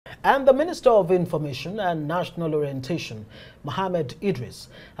And the Minister of Information and National Orientation, Mohammed Idris,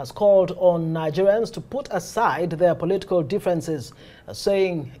 has called on Nigerians to put aside their political differences,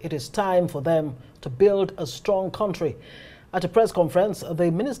 saying it is time for them to build a strong country. At a press conference, the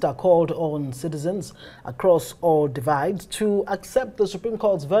minister called on citizens across all divides to accept the Supreme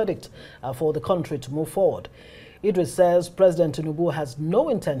Court's verdict for the country to move forward. Idris says President Tinubu has no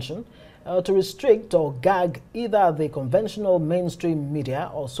intention to restrict or gag either the conventional mainstream media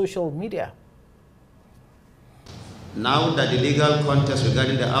or social media. Now that the legal contest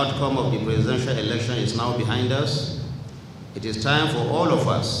regarding the outcome of the presidential election is now behind us, it is time for all of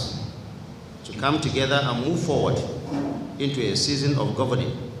us to come together and move forward into a season of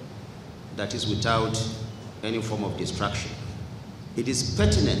governing that is without any form of distraction. It is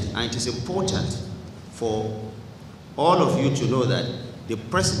pertinent and it is important for all of you to know that the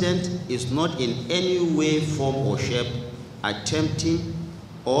president is not in any way, form, or shape attempting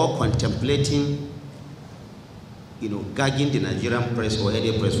or contemplating, gagging the Nigerian press or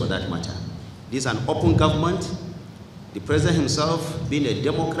any press for that matter. This is an open government. The president himself, being a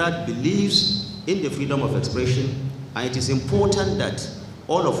Democrat, believes in the freedom of expression, and it is important that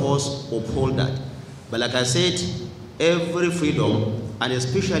all of us uphold that. But like I said, every freedom, and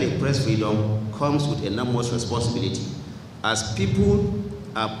especially press freedom, comes with enormous responsibility. As people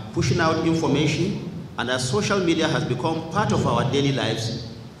are pushing out information, and as social media has become part of our daily lives,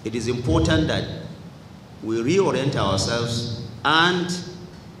 it is important that we reorient ourselves and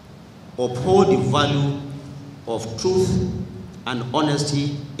uphold the value of truth and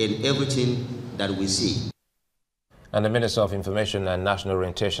honesty in everything that we see. And the Minister of Information and National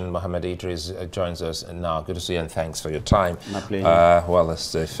Orientation, Mohammed Idris, joins us now. Good to see you and thanks for your time. My pleasure. Well,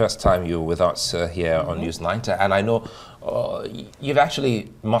 it's the first time you're with us here on Newsnight, and I know you've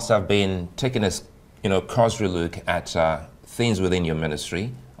actually must have been taking a cursory look at things within your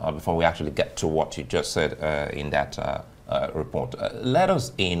ministry before we actually get to what you just said in that report. Let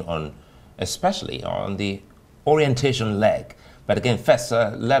us in on, especially on the orientation leg. But again, first,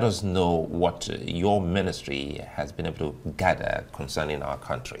 let us know what your ministry has been able to gather concerning our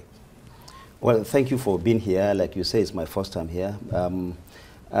country. Well, thank you for being here. Like you say, it's my first time here.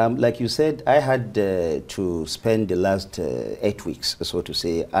 Like you said, I had to spend the last 8 weeks, so to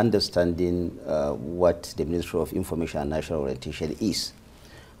say, understanding what the Ministry of Information and National Orientation is.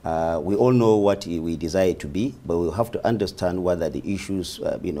 We all know what we desire it to be, but we have to understand what are the issues,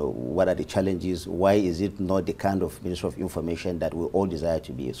 what are the challenges, why is it not the kind of Ministry of Information that we all desire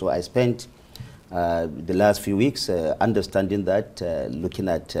to be. So I spent the last few weeks understanding that, looking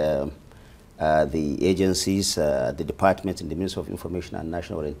at the agencies, the departments in the Ministry of Information and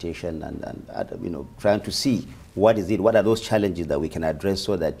National Orientation, and trying to see what is it, what are those challenges that we can address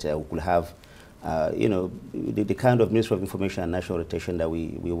so that we could have the kind of Ministry of Information and National Orientation that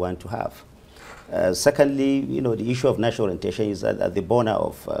we want to have. Secondly, the issue of national orientation is at the border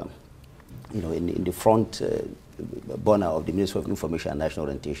of, in the front burner of the Ministry of Information and National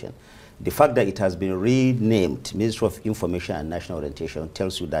Orientation. The fact that it has been renamed Ministry of Information and National Orientation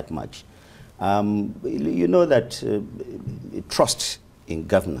tells you that much. You know that trust in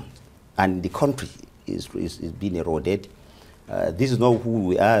government and the country is being eroded. This is not who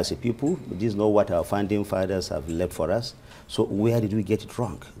we are as a people. This is not what our founding fathers have left for us. So where did we get it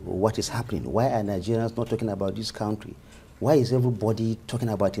wrong? What is happening? Why are Nigerians not talking about this country? Why is everybody talking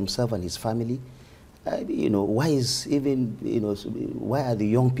about himself and his family? Why is even, why are the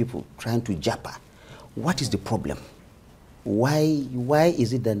young people trying to japa? What is the problem? Why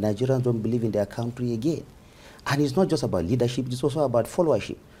is it that Nigerians don't believe in their country again? And it's not just about leadership, it's also about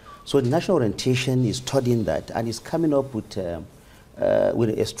followership. So the national orientation is studying that and is coming up with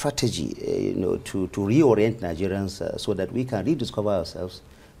a strategy, to reorient Nigerians so that we can rediscover ourselves,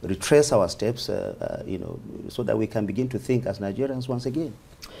 retrace our steps, so that we can begin to think as Nigerians once again.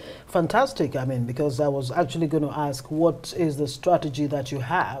 Fantastic. I mean, because I was actually going to ask, what is the strategy that you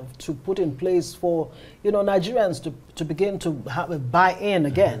have to put in place for, Nigerians to begin to have a buy-in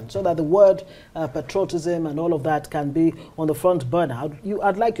again, so that the word patriotism and all of that can be on the front burner?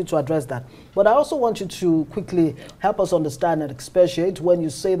 I'd like you to address that. But I also want you to quickly help us understand and expatiate when you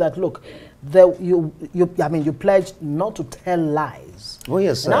say that, look, you pledged not to tell lies. Oh,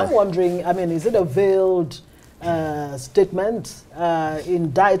 yes. And I'm wondering, is it a veiled statement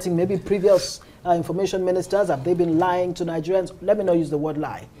indicting maybe previous information ministers? Have they been lying to Nigerians? Let me not use the word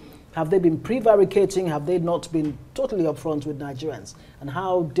lie. Have they been prevaricating? Have they not been totally upfront with Nigerians? And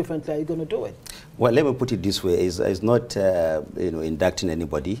how differently are you going to do it? Well, let me put it this way. It's not inducting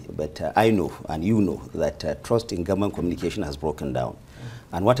anybody, but I know and you know that trust in government communication has broken down.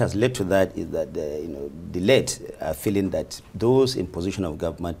 And what has led to that is that the led are feeling that those in position of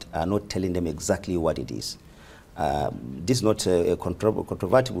government are not telling them exactly what it is. This is not a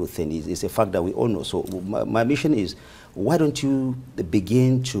controvertible thing. It's a fact that we all know. So my mission is, why don't you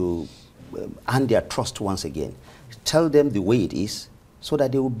begin to earn their trust once again? Tell them the way it is so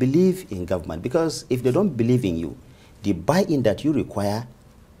that they will believe in government. Because if they don't believe in you, the buy-in that you require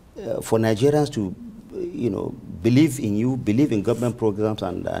for Nigerians to believe in you, believe in government programs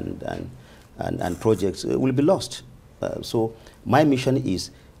and projects will be lost. So my mission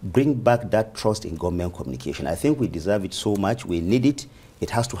is bring back that trust in government communication. I think we deserve it so much. We need it.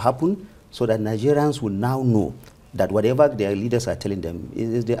 It has to happen so that Nigerians will now know that whatever their leaders are telling them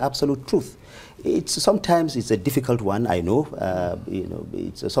is the absolute truth. Sometimes it's a difficult one, I know.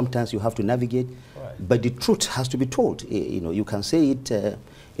 Sometimes you have to navigate, but the truth has to be told. You can say it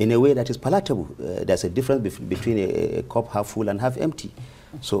in a way that is palatable. There's a difference between a cup half full and half empty.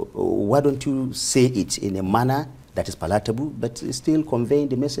 So why don't you say it in a manner that is palatable, but still conveying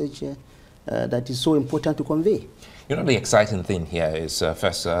the message that is so important to convey? The exciting thing here is,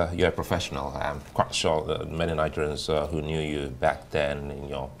 first, you're a professional. I'm quite sure that many Nigerians who knew you back then in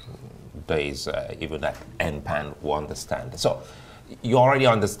your days, even at NPAN, will understand. So you already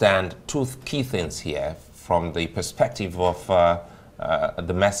understand two key things here from the perspective of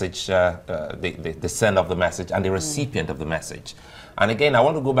the message, the sender of the message and the recipient of the message. And again, I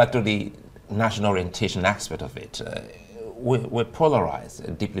want to go back to the national orientation aspect of it. We're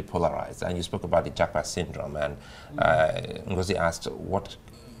polarized, deeply polarized, and you spoke about the Japa syndrome, and Ngozi asked, what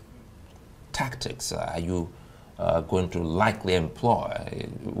tactics are you going to likely employ?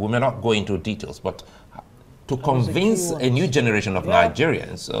 We may not go into details, but to convince a new generation of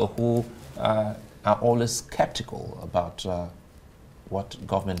Nigerians who are always skeptical about what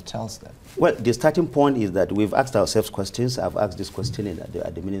government tells them? Well, the starting point is that we've asked ourselves questions. I've asked this question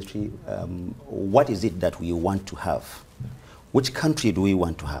at the ministry. What is it that we want to have? Which country do we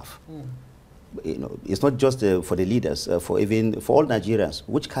want to have? It's not just for the leaders, for all Nigerians.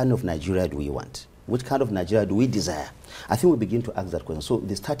 Which kind of Nigeria do we want? Which kind of Nigeria do we desire? I think we begin to ask that question. So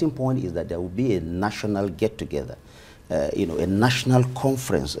the starting point is that there will be a national get-together, a national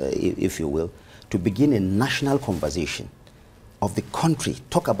conference, if you will, to begin a national conversation of the country,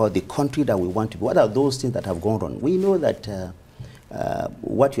 talk about the country that we want to be. What are those things that have gone wrong? We know that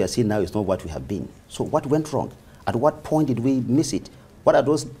what we are seeing now is not what we have been. So what went wrong? At what point did we miss it? What are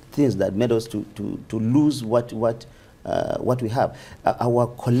those things that made us to lose what we have? Our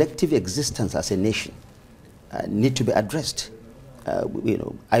collective existence as a nation need to be addressed.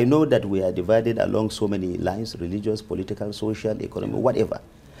 I know that we are divided along so many lines, religious, political, social, economic, whatever.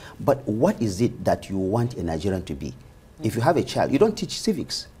 But what is it that you want a Nigerian to be? If you have a child, you don't teach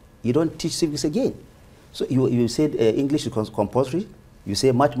civics. You don't teach civics again. So you said English is compulsory. You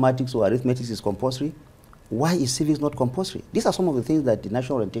say mathematics or arithmetic is compulsory. Why is civics not compulsory? These are some of the things that the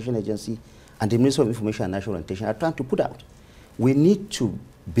National Orientation Agency and the Ministry of Information and National Orientation are trying to put out. We need to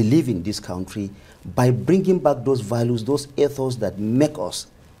believe in this country by bringing back those values, those ethos that make us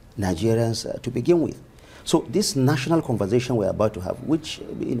Nigerians to begin with. So this national conversation we're about to have, which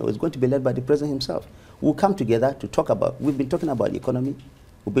is going to be led by the President himself, we'll come together to talk about, we've been talking about the economy,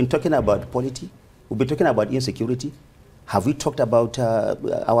 we've been talking about polity, we've been talking about insecurity. Have we talked about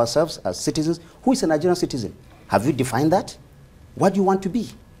ourselves as citizens? Who is a Nigerian citizen? Have you defined that? What do you want to be?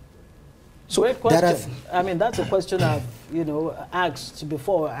 So great question. I mean, that's a question I've asked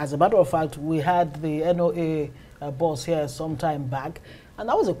before. As a matter of fact, we had the NOA boss here some time back, and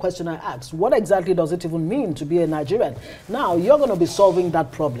that was a question I asked. What exactly does it even mean to be a Nigerian? Now, you're going to be solving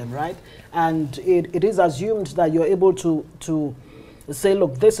that problem, right? And it is assumed that you're able to say,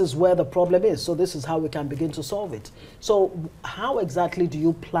 look, this is where the problem is, so this is how we can begin to solve it. So how exactly do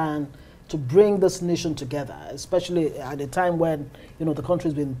you plan to bring this nation together, especially at a time when the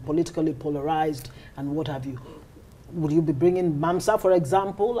country's been politically polarized and what have you? Would you be bringing MAMSA, for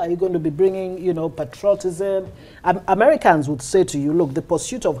example? Are you going to be bringing, patriotism? Americans would say to you, look, the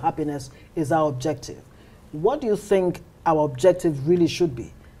pursuit of happiness is our objective. What do you think our objective really should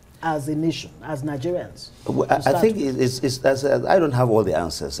be as a nation, as Nigerians? Well, I think I don't have all the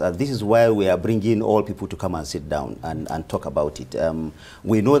answers. This is why we are bringing all people to come and sit down and talk about it.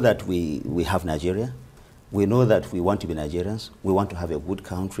 We know that we have Nigeria. We know that we want to be Nigerians. We want to have a good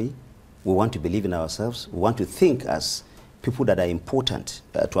country. We want to believe in ourselves. We want to think as people that are important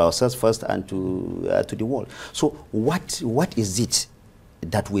to ourselves first and to the world. So what is it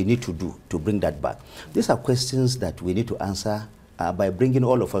that we need to do to bring that back? These are questions that we need to answer by bringing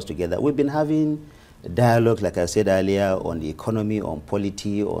all of us together. We've been having dialogue, like I said earlier, on the economy, on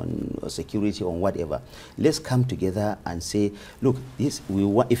polity, on security, on whatever. Let's come together and say, look, if you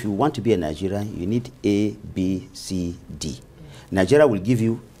want to be a Nigerian, you need A, B, C, D. Nigeria will give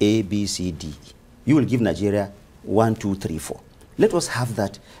you A, B, C, D. You will give Nigeria 1, 2, 3, 4. Let us have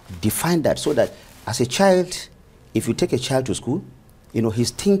that, define that, so that as a child, if you take a child to school, you know,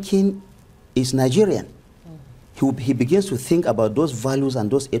 his thinking is Nigerian. He begins to think about those values and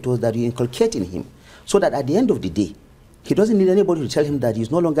those ethos that you inculcate in him, so that at the end of the day, he doesn't need anybody to tell him that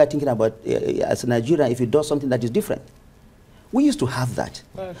he's no longer thinking about, as a Nigerian, if he does something that is different. We used to have that.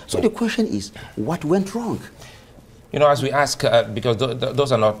 Right. So the question is, what went wrong? You know, as we ask, because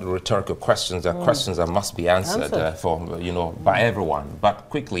those are not rhetorical questions, they're questions that must be answered for, you know, by everyone. But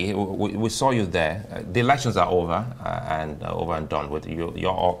quickly, we saw you there. The elections are over and done with.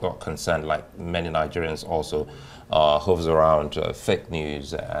 You're all concerned, like many Nigerians also, hooves around fake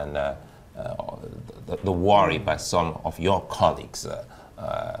news and the worry by some of your colleagues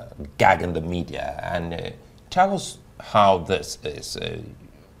gagging the media. And tell us how this is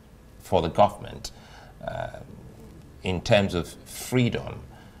for the government in terms of freedom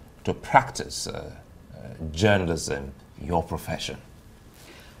to practice journalism, your profession.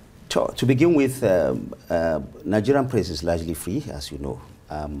 To begin with, Nigerian press is largely free, as you know.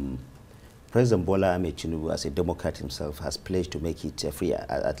 President Bola Ahmed Tinubu, as a Democrat himself, has pledged to make it free.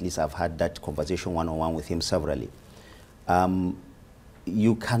 At least I've had that conversation one-on-one with him severally.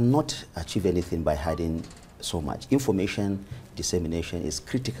 You cannot achieve anything by hiding so much. Information dissemination is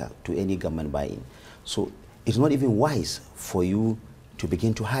critical to any government buy-in. So it's not even wise for you to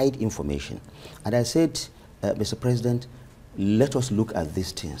begin to hide information. And I said, Mr. President, let us look at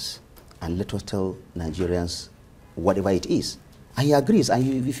these things and let us tell Nigerians whatever it is. And he agrees.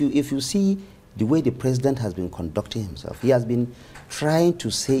 And if you see the way the president has been conducting himself, he has been trying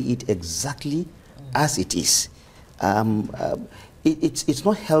to say it exactly as it is. It's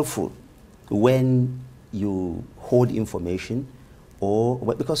not helpful when you hold information,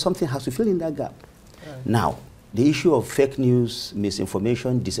 because something has to fill in that gap. Right. Now, the issue of fake news,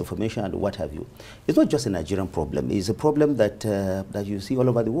 misinformation, disinformation, and what have you, it's not just a Nigerian problem. It's a problem that you see all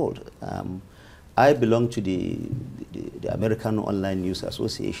over the world. I belong to the American Online News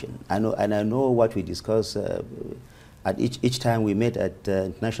Association. I know what we discuss at each time we met at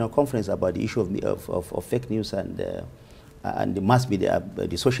international conference about the issue of fake news and the mass media,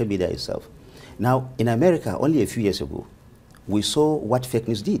 the social media itself. Now, in America, only a few years ago, we saw what fake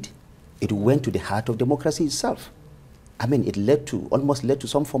news did. It went to the heart of democracy itself. I mean, it almost led to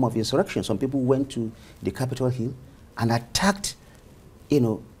some form of insurrection. Some people went to the Capitol Hill and attacked, you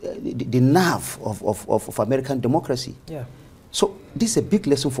know, the nerve of American democracy. Yeah. So this is a big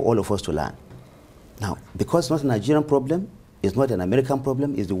lesson for all of us to learn. Now, because it's not a Nigerian problem, it's not an American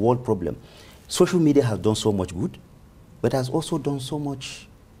problem, it's the world problem. Social media has done so much good, but has also done so much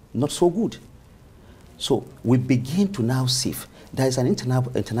not so good. So we begin to now sift. There is an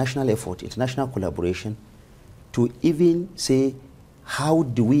international effort, international collaboration to even say, how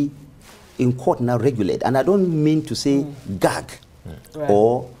do we in court now regulate? And I don't mean to say gag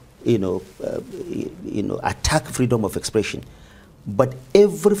or attack freedom of expression, but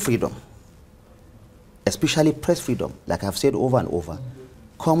every freedom, especially press freedom, like I've said over and over,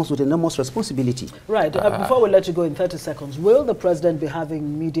 comes with enormous responsibility. Right. Before we let you go in 30 seconds, will the president be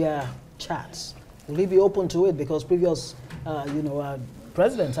having media chats? Will he be open to it? Because previous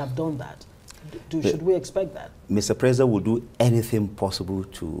presidents have done that. Should we expect that? Mr. President will do anything possible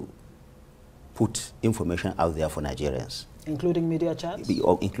to put information out there for Nigerians. Including media chats?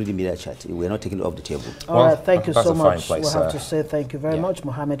 Including media chat. We're not taking it off the table. All right, thank you so much. We'll have to say thank you very much,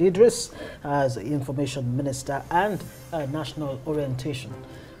 Mohammed Idris, as Information Minister and National Orientation.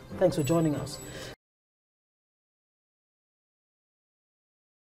 Thanks for joining us.